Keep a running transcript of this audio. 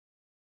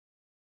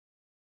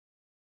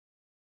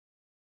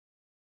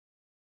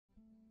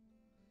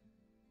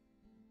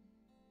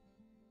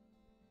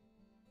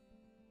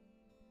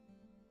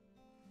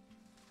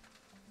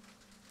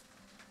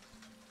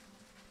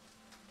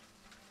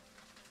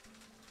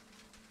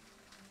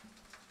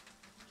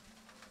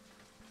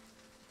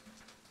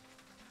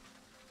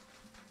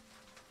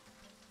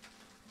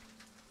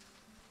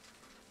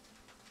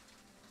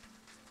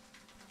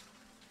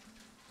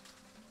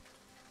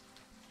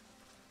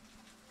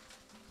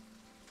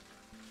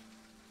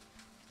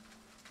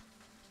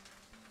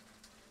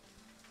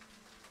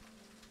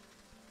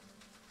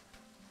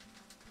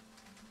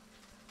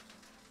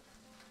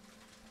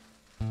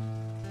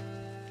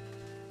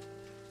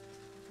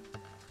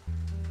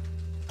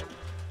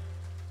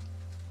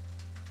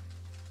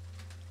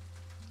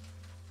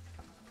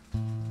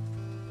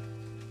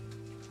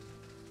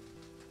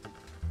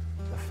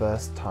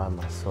first time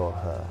I saw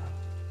her,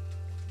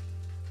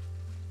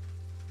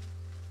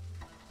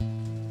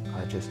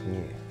 I just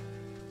knew.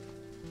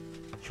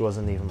 She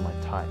wasn't even my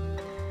type.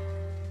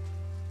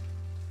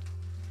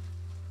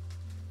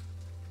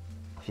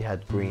 She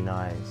had green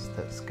eyes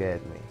that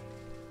scared me.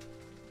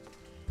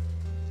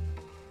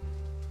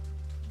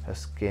 Her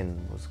skin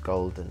was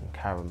golden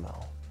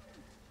caramel.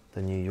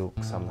 The New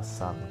York summer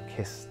sun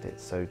kissed it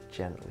so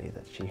gently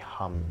that she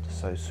hummed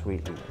so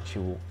sweetly when she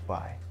walked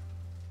by.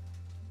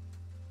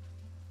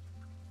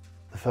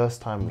 The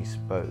first time we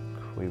spoke,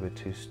 we were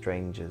two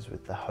strangers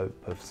with the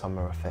hope of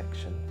summer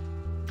affection.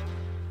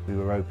 We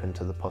were open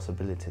to the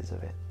possibilities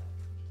of it.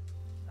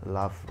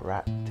 Love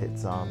wrapped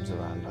its arms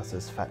around us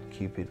as fat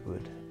Cupid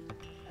would,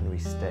 and we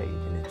stayed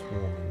in its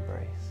warm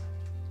embrace.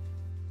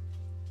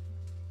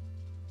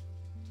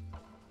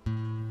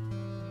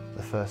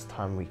 The first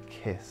time we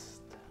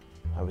kissed,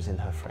 I was in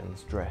her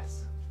friend's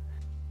dress.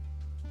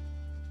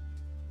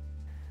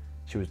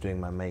 She was doing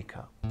my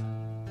makeup.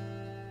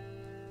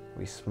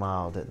 We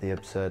smiled at the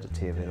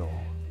absurdity of it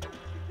all.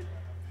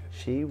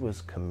 She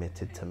was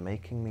committed to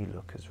making me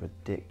look as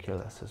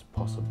ridiculous as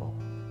possible.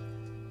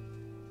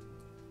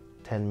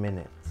 10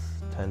 minutes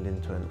turned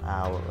into an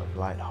hour of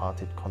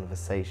light-hearted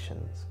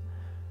conversations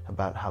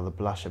about how the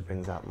blusher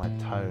brings out my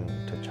tone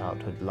to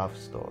childhood love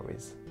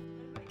stories.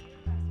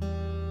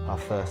 Our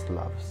first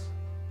loves.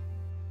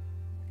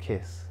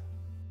 Kiss.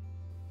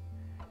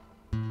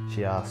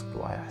 She asked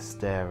why I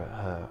stare at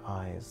her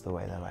eyes the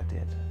way that I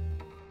did.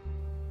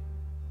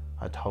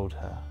 I told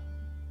her,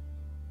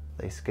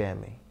 they scare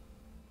me.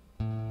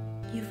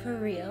 You for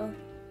real?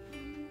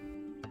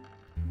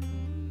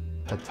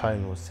 Her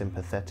tone was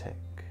sympathetic,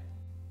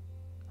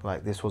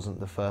 like this wasn't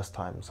the first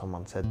time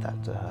someone said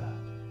that to her.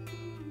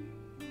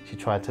 She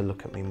tried to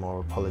look at me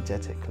more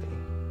apologetically.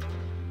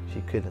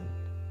 She couldn't.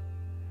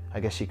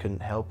 I guess she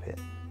couldn't help it,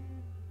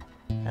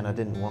 and I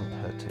didn't want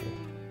her to.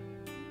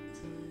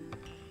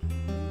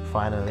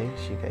 Finally,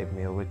 she gave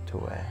me a wig to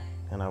wear,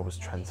 and I was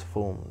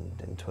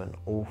transformed into an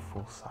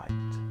awful sight.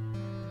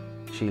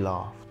 She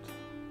laughed.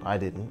 I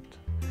didn't.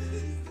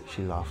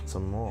 She laughed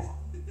some more.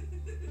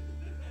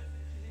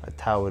 I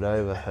towered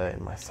over her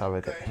in my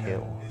surrogate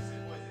heels.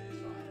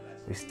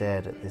 We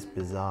stared at this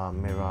bizarre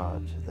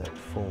mirage that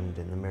formed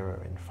in the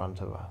mirror in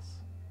front of us.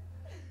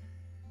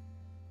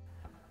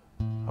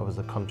 I was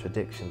a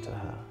contradiction to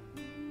her.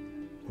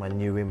 My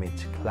new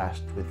image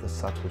clashed with the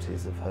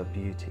subtleties of her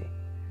beauty.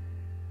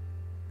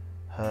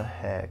 Her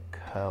hair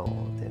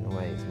curled in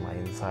ways my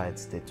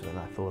insides did when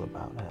I thought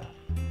about her.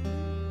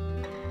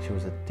 She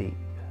was a deep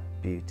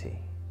beauty.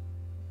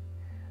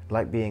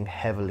 Like being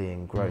heavily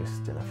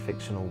engrossed in a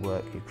fictional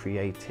work you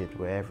created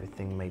where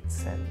everything made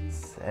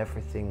sense,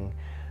 everything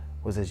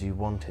was as you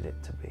wanted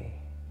it to be.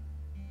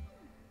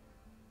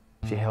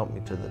 She helped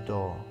me to the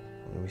door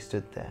and we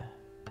stood there.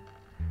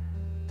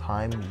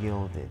 Time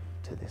yielded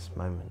to this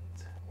moment.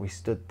 We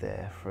stood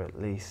there for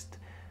at least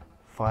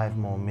 5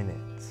 more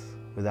minutes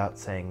without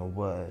saying a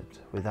word,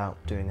 without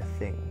doing a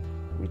thing.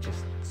 We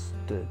just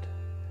stood.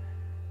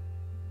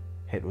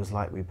 It was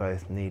like we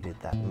both needed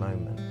that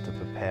moment to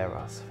prepare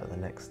us for the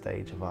next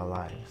stage of our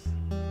lives.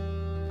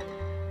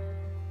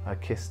 I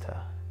kissed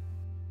her.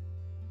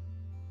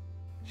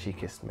 She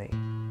kissed me.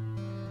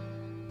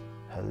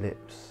 Her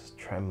lips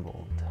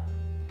trembled.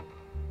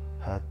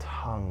 Her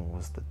tongue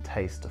was the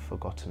taste of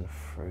forgotten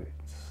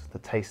fruits, the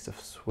taste of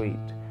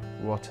sweet,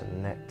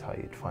 rotten nectar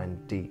you'd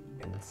find deep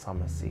in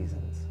summer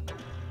seasons.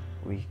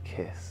 We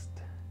kissed.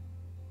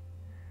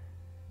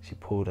 She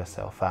pulled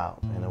herself out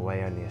in a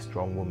way only a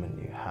strong woman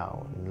knew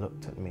how and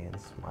looked at me and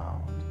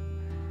smiled.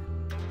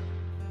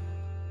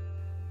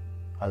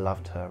 I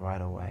loved her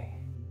right away.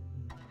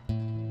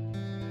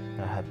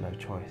 I had no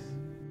choice.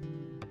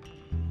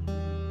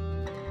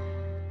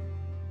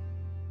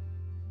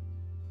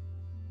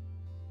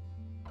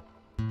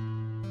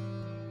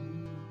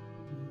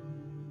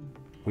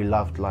 We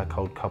loved like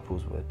old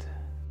couples would.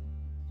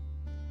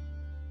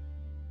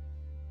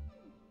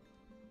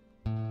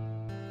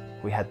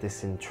 We had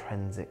this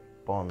intrinsic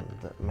bond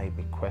that made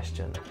me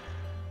question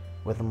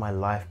whether my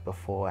life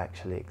before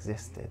actually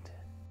existed.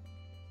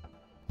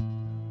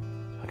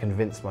 I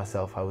convinced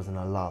myself I was in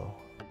a lull.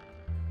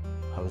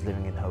 I was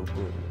living in her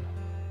womb.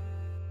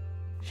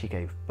 She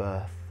gave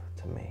birth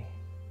to me.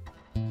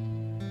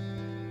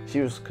 She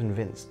was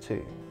convinced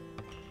too.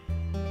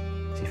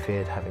 She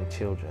feared having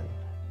children.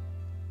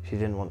 She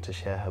didn't want to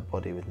share her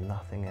body with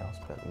nothing else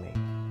but me.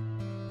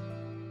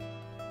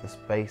 The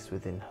space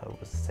within her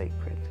was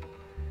sacred.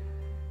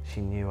 She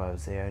knew I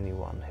was the only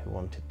one who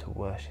wanted to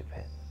worship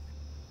it.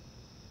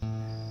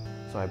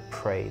 So I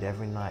prayed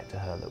every night to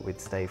her that we'd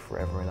stay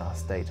forever in our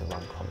state of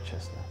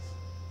unconsciousness.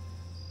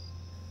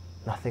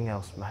 Nothing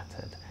else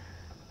mattered,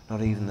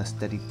 not even the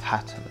steady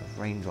pattern of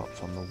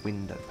raindrops on the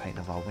window pane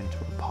of our winter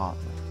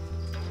apartment.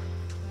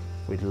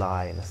 We'd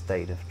lie in a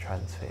state of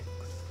transfix.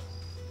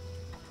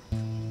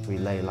 We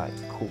lay like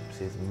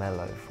corpses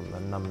mellow from the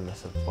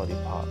numbness of body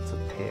parts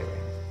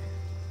appearing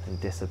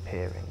and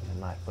disappearing the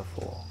night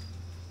before.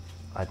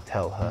 I'd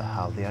tell her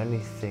how the only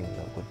thing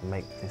that would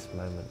make this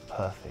moment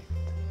perfect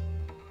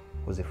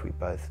was if we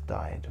both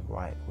died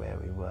right where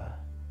we were.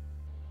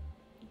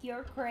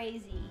 You're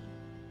crazy.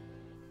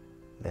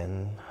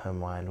 Then her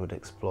mind would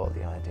explore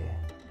the idea.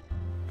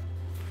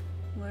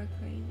 We're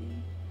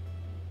crazy.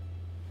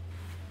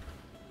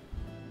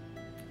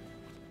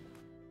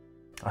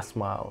 I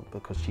smiled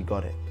because she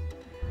got it,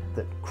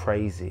 that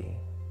crazy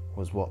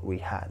was what we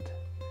had.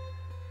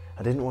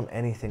 I didn't want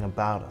anything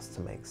about us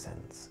to make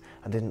sense.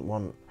 I didn't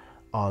want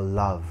our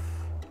love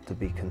to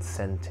be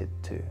consented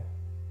to.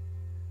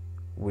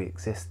 We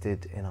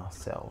existed in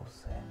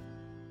ourselves.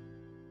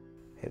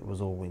 It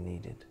was all we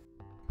needed.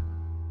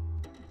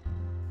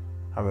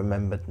 I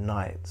remembered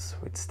nights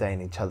we'd stay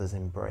in each other's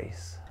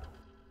embrace.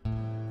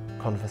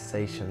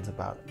 Conversations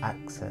about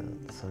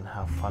accents and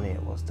how funny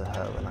it was to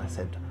her when I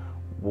said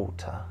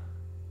water.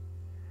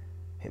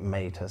 It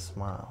made her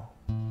smile.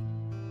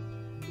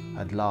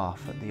 I'd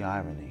laugh at the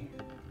irony,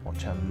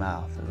 watch her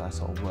mouth as I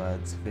saw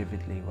words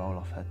vividly roll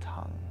off her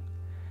tongue.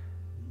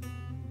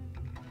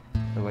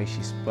 The way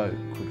she spoke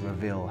would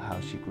reveal how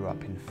she grew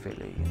up in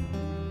Philly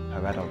and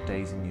her adult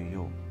days in New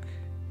York.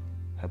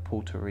 Her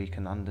Puerto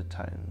Rican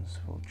undertones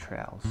will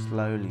trail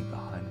slowly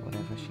behind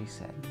whatever she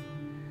said.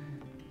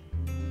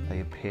 They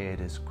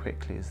appeared as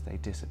quickly as they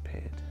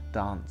disappeared,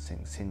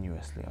 dancing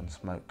sinuously on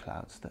smoke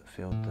clouds that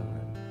filled the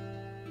room.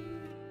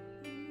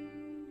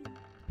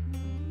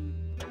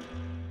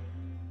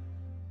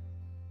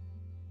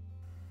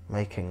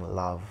 Making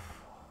love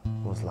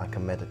was like a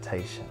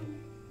meditation.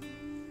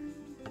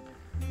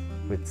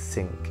 We'd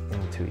sink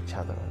into each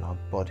other and our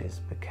bodies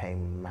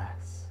became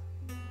mass.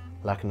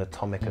 Like an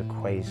atomic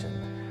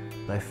equation,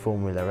 no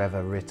formula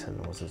ever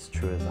written was as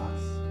true as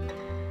us.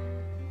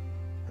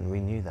 And we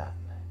knew that.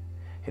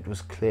 It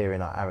was clear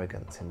in our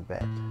arrogance in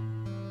bed.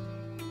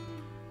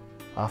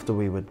 After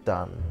we were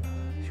done,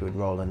 she would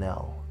roll an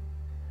L,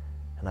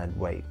 and I'd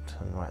wait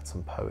and write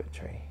some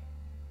poetry.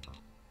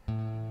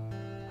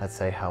 I'd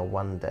say how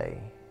one day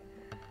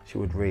she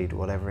would read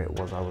whatever it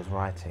was I was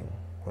writing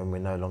when we're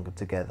no longer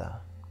together,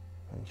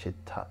 and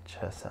she'd touch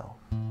herself.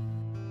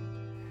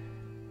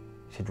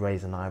 She'd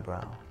raise an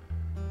eyebrow,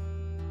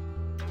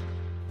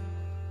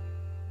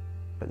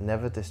 but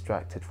never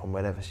distracted from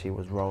whatever she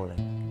was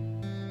rolling.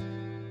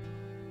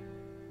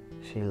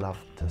 She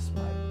loved to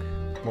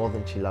smoke, more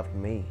than she loved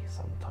me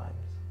sometimes.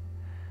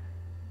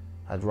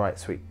 I'd write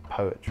sweet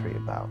poetry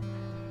about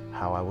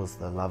how I was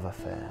the love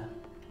affair.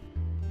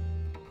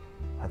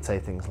 I'd say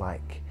things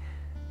like,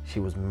 she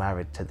was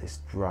married to this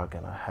drug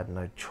and I had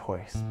no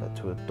choice but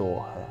to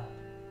adore her.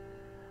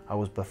 I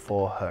was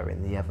before her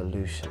in the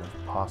evolution of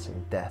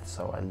passing death,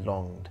 so I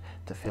longed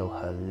to feel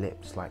her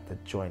lips like the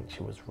joint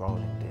she was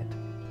rolling did.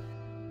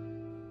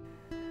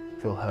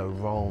 Feel her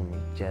roll me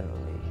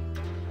gently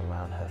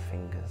around her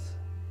fingers.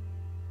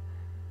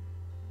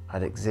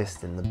 I'd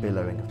exist in the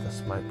billowing of the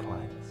smoke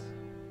lines.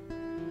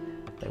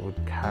 They would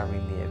carry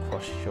me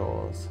across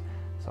shores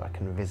so I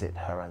can visit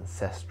her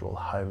ancestral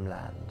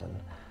homeland,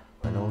 and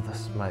when all the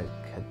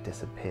smoke had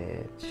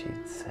disappeared,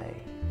 she'd say,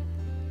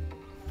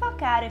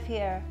 Fuck out of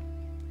here.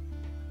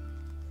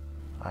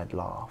 I'd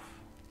laugh.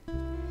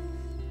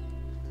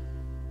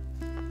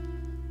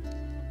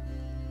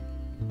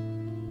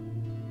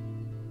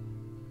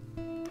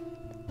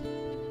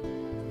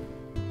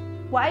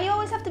 Why do you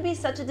always have to be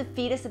such a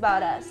defeatist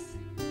about us?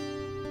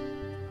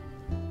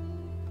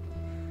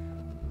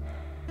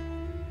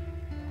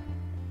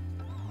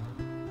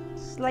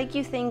 It's like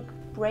you think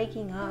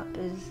breaking up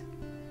is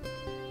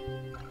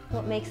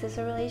what makes this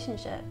a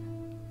relationship.